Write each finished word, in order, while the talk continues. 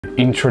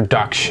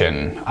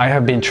Introduction. I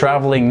have been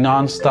traveling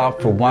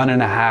non-stop for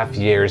 1.5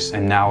 years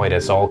and now it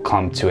has all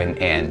come to an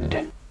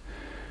end.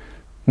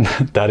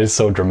 That is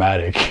so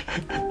dramatic.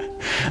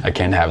 I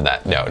can't have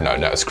that. No,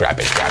 scrap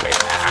it.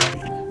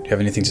 Do you have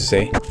anything to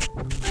say?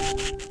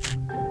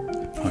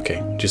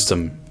 Okay, just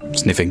some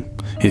sniffing.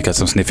 He's got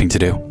some sniffing to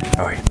do.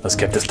 All right, let's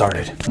get this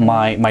started.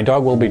 My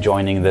dog will be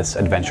joining this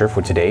adventure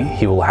for today.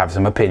 He will have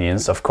some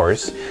opinions, of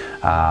course,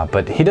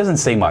 but he doesn't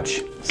say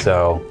much.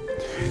 So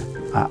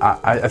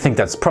I think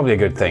that's probably a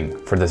good thing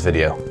for this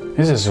video.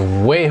 This is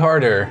way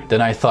harder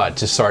than I thought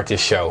to start this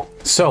show.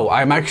 So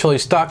I'm actually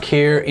stuck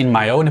here in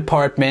my own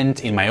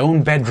apartment, in my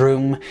own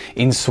bedroom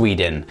in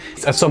Sweden.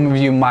 As some of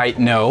you might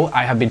know,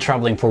 I have been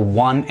traveling for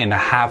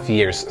 1.5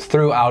 years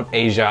throughout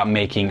Asia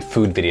making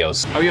food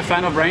videos. Are you a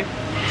fan of rain?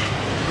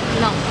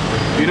 No.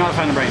 You're not a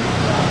fan of rain?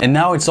 And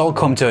now it's all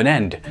come to an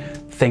end.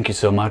 Thank you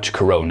so much,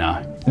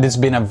 Corona. It's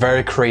been a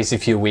very crazy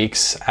few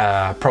weeks,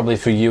 probably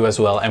for you as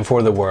well and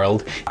for the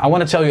world. I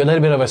want to tell you a little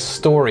bit of a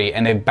story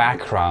and a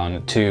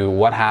background to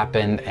what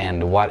happened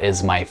and what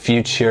is my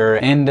future.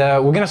 And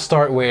we're gonna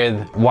start with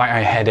why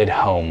I headed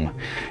home.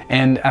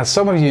 And as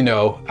some of you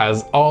know,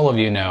 as all of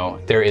you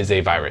know, there is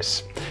a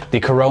virus. The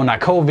Corona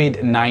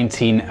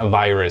COVID-19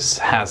 virus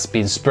has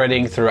been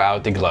spreading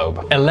throughout the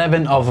globe.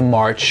 11 of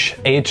March,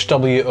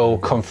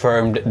 HWO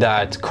confirmed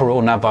that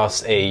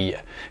coronavirus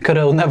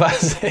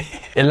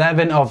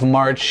 11 of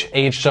March,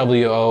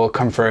 HWO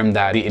confirmed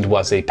that it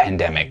was a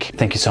pandemic.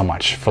 Thank you so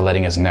much for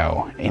letting us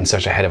know in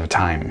such ahead of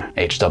time,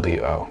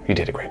 HWO. You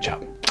did a great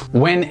job.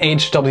 When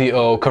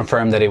HWO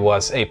confirmed that it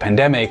was a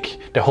pandemic,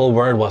 the whole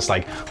world was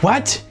like,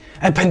 what?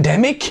 A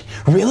pandemic?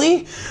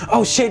 Really?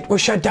 Oh shit, we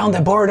shut down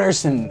the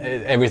borders, and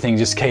everything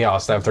just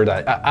chaos after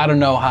that. I don't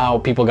know how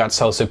people got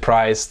so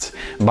surprised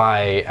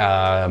by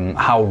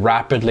how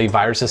rapidly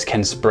viruses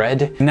can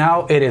spread.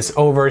 Now it is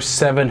over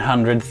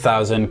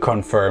 700,000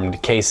 confirmed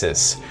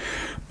cases.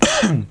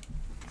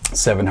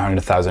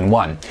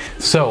 700,001.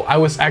 So I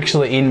was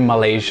actually in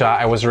Malaysia.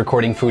 I was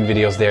recording food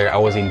videos there. I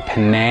was in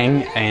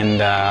Penang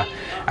and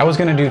I was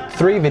gonna do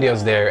 3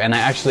 videos there and I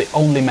actually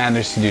only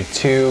managed to do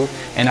 2,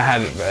 and I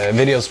had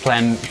videos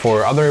planned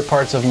for other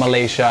parts of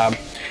Malaysia,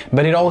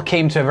 but it all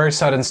came to a very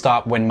sudden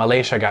stop when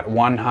Malaysia got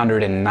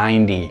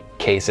 190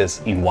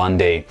 cases in one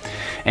day.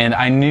 And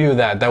I knew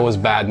that that was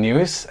bad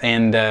news,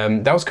 and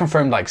that was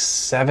confirmed like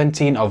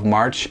 17th of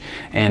March,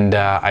 and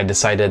I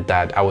decided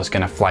that I was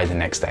gonna fly the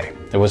next day.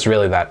 It was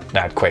really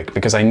that quick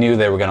because I knew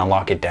they were gonna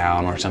lock it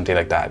down or something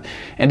like that,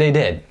 and they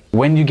did.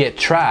 When you get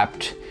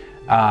trapped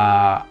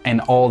and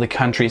all the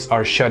countries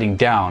are shutting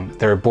down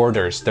their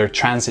borders, their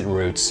transit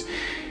routes,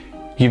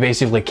 you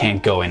basically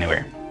can't go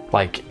anywhere.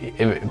 Like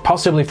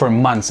possibly for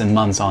months and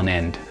months on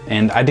end.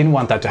 And I didn't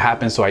want that to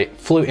happen, so I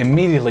flew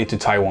immediately to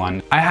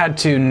Taiwan. I had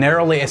to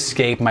narrowly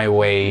escape my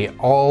way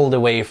all the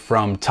way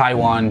from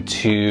Taiwan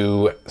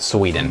to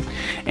Sweden.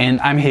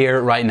 And I'm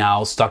here right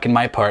now, stuck in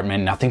my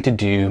apartment, nothing to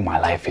do. My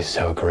life is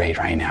so great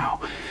right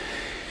now.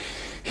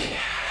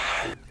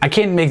 I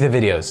can't make the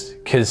videos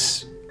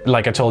because,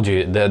 like I told you,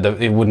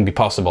 it wouldn't be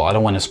possible. I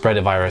don't want to spread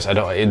a virus.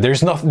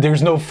 There's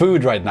no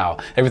food right now.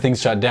 Everything's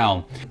shut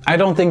down. I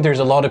don't think there's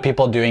a lot of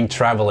people doing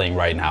traveling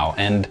right now,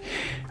 and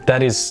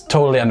that is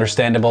totally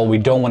understandable. We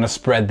don't want to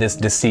spread this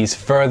disease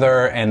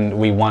further and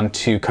we want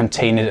to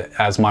contain it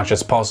as much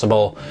as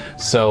possible,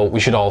 so we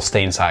should all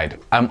stay inside.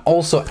 I'm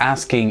also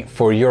asking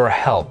for your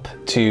help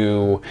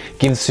to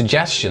give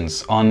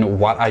suggestions on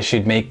what I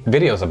should make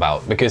videos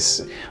about,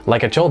 because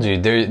like I told you,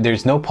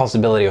 there's no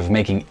possibility of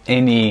making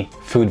any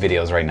food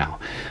videos right now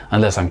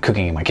unless I'm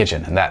cooking in my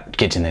kitchen, and that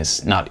kitchen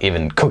is not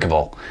even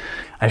cookable.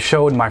 I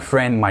showed my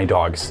friend my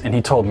dogs and he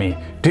told me,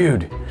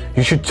 dude,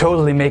 you should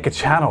totally make a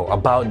channel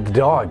about the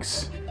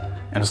dogs.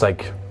 And I was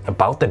like,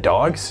 about the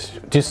dogs?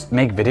 Just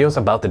make videos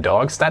about the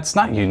dogs? That's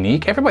not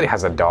unique. Everybody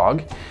has a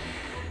dog.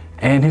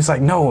 And he's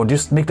like, no,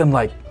 just make them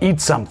like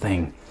eat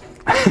something.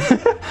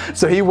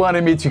 So he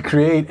wanted me to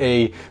create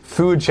a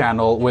food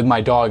channel with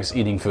my dogs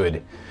eating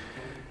food.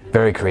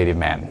 Very creative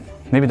man.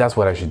 Maybe that's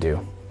what I should do.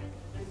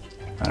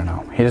 I don't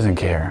know. He doesn't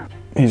care.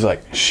 He's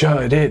like,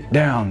 shut it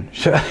down,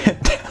 shut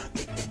it down.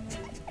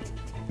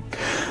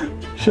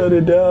 Shut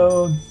it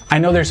down. I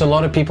know there's a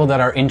lot of people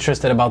that are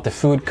interested about the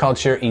food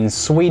culture in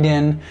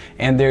Sweden,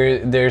 and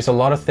there's a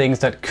lot of things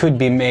that could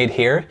be made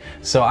here.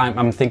 So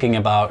I'm thinking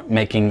about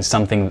making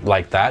something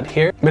like that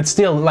here. But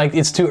still, like,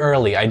 it's too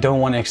early. I don't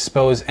want to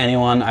expose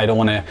anyone. I don't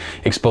want to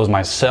expose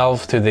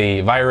myself to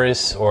the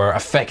virus or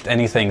affect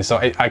anything. So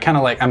I kind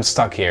of like, I'm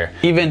stuck here.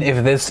 Even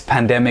if this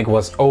pandemic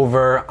was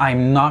over,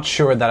 I'm not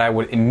sure that I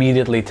would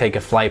immediately take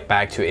a flight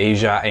back to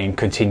Asia and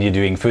continue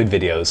doing food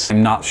videos.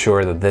 I'm not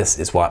sure that this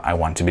is what I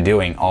want to be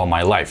doing all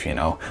my life, you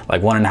know?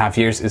 Like 1.5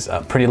 years is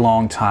a pretty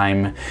long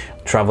time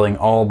traveling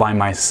all by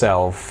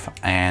myself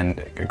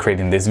and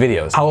creating these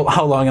videos.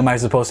 How long am I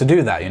supposed to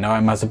do that? You know,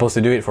 am I supposed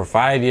to do it for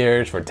 5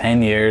 years, for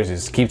 10 years,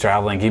 just keep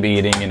traveling, keep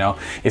eating, you know?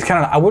 It's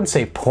kind of, I wouldn't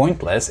say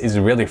pointless, it's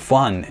really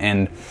fun,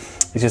 and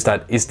It's just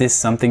that, is this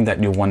something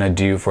that you want to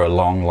do for a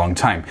long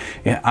time?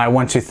 Yeah, I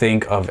want to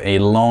think of a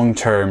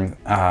long-term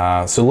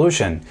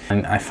solution,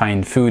 and I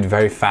find food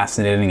very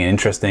fascinating and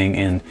interesting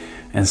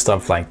and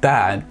stuff like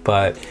that.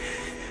 But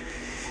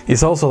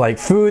it's also like,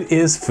 food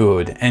is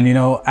food, and you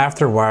know,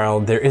 after a while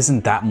there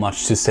isn't that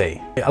much to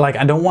say. Like,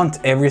 I don't want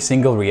every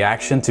single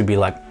reaction to be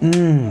like,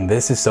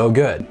 this is so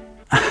good.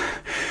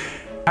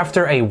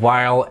 After a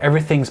while,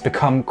 everything's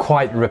become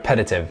quite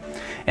repetitive.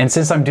 And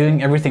since I'm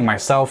doing everything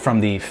myself, from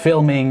the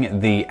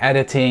filming, the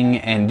editing,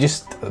 and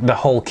just the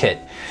whole kit,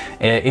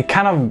 it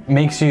kind of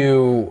makes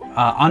you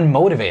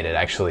unmotivated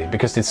actually,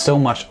 because it's so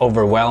much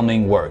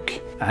overwhelming work.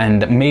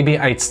 And maybe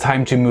it's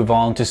time to move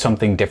on to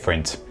something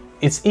different.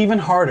 It's even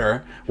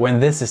harder when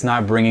this is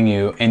not bringing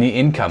you any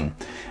income.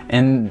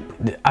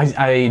 And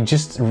I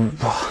just,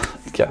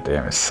 God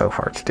damn, it's so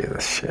hard to do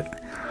this shit.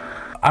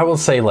 I will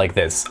say like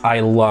this, I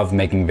love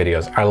making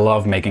videos, I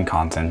love making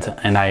content,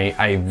 and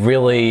I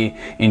really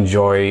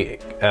enjoy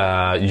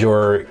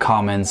your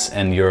comments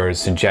and your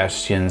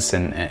suggestions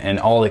and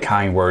all the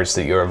kind words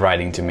that you're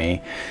writing to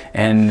me.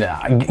 And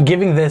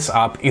giving this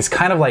up is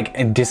kind of like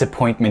a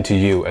disappointment to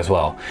you as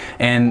well.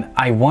 And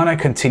I want to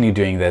continue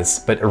doing this,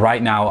 but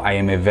right now I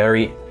am in a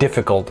very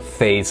difficult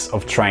phase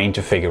of trying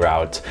to figure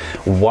out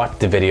what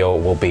the video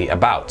will be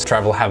about.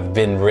 Travel have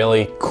been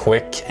really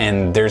quick,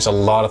 and there's a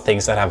lot of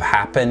things that have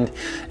happened.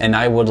 And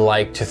I would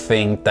like to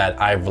think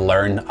that I've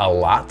learned a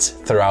lot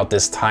throughout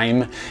this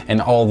time, and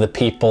all the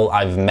people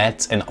I've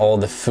met and all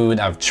the food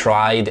I've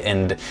tried,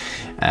 and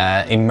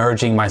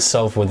immersing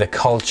myself with the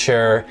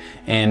culture,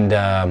 and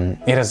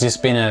it has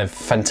just been a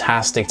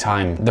fantastic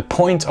time. The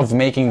point of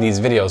making these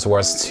videos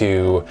was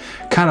to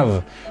kind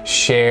of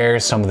share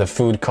some of the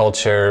food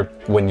culture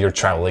when you're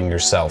traveling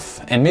yourself,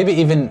 and maybe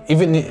even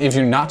if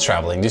you're not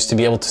traveling, just to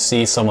be able to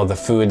see some of the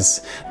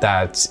foods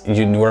that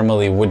you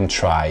normally wouldn't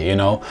try, you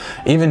know.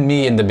 Even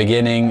me in the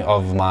beginning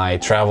of my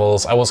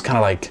travels, I was kind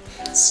of like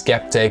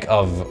skeptic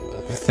of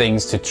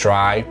things to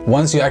try.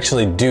 Once you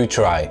actually do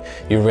try,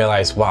 you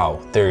realize, wow,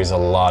 there is a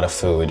lot of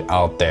food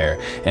out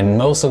there, and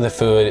most of the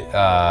food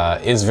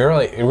is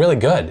really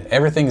good.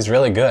 Everything is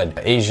really good.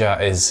 Asia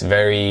is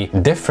very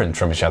different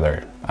from each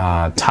other.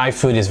 Thai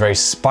food is very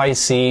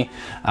spicy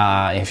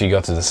if you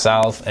go to the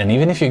south, and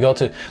even if you go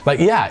to, like,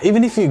 yeah,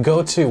 even if you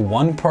go to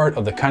one part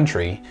of the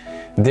country,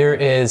 there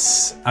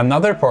is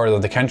another part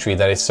of the country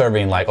that is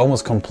serving like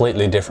almost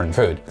completely different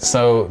food.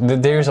 So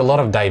there's a lot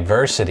of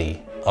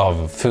diversity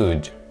of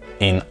food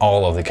in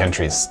all of the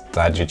countries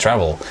that you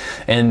travel,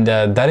 and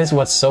that is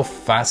what's so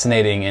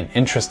fascinating and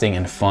interesting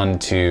and fun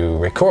to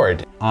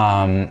record.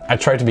 I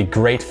try to be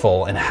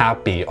grateful and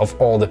happy of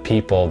all the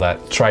people that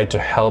try to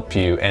help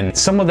you, and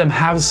some of them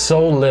have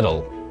so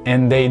little,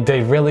 and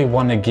they really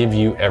want to give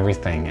you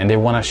everything, and they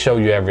want to show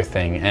you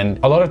everything. And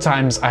a lot of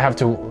times I have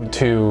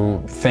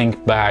to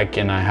think back,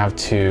 and I have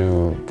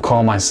to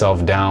calm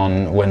myself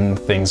down when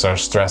things are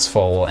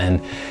stressful,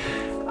 and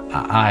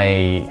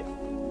I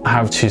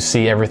have to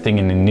see everything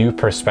in a new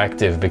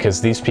perspective,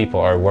 because these people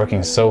are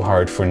working so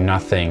hard for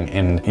nothing.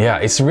 And yeah,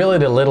 it's really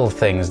the little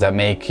things that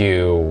make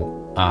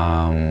you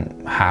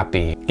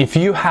happy. If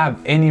you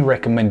have any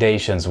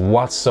recommendations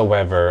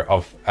whatsoever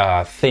of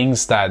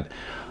things that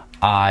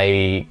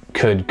I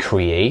could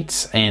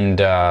create, and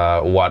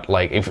what,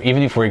 like,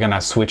 even if we're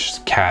gonna switch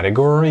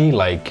category,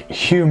 like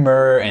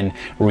humor and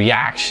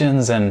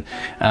reactions, and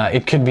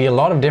it could be a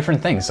lot of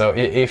different things. So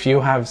if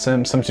you have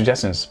some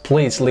suggestions,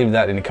 please leave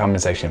that in the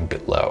comment section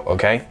below,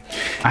 okay?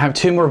 I have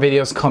 2 more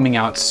videos coming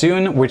out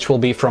soon, which will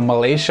be from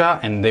Malaysia,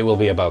 and they will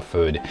be about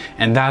food,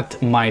 and that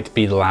might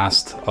be the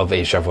last of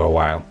Asia for a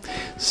while,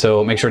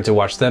 so make sure to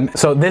watch them.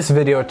 So this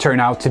video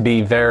turned out to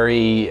be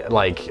very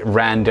like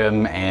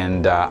random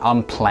and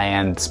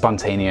unplanned,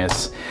 spontaneous,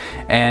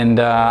 and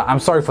I'm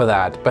sorry for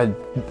that, but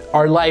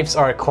our lives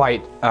are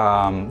quite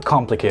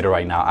complicated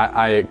right now.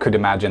 I could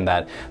imagine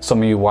that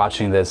some of you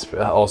watching this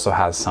also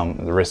has some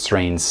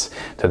restraints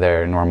to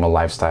their normal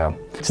lifestyle.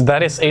 So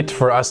that is it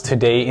for us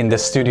today in the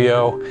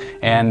studio,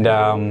 and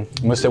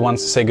Muste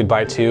wants to say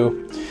goodbye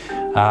too.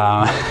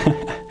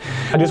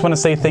 I just want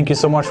to say thank you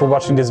so much for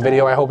watching this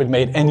video. I hope it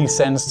made any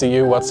sense to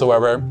you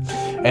whatsoever,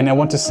 and I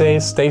want to say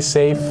stay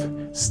safe,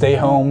 stay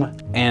home,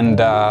 and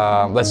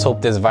let's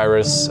hope this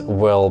virus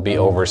will be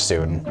over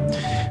soon.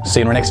 See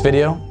you in our next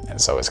video, and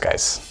as always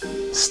guys,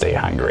 stay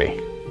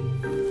hungry.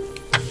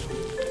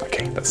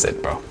 Okay, that's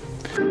it, bro.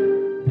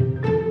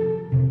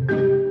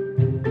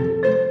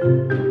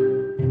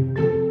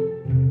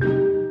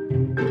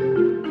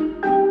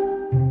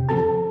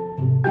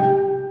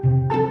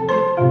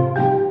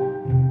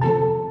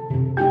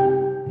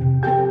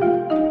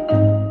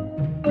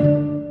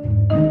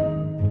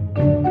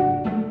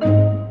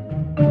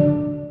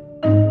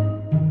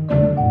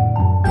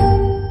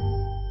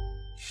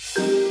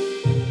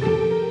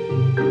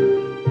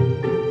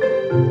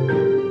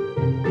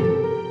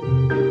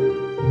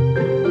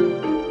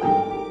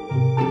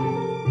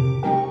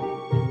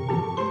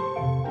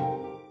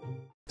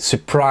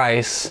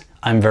 Surprise,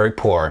 I'm very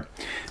poor.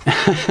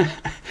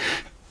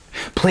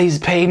 Please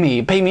pay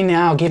me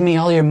now, give me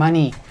all your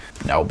money.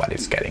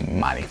 Nobody's getting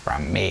money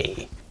from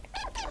me.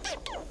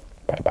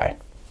 Bye bye.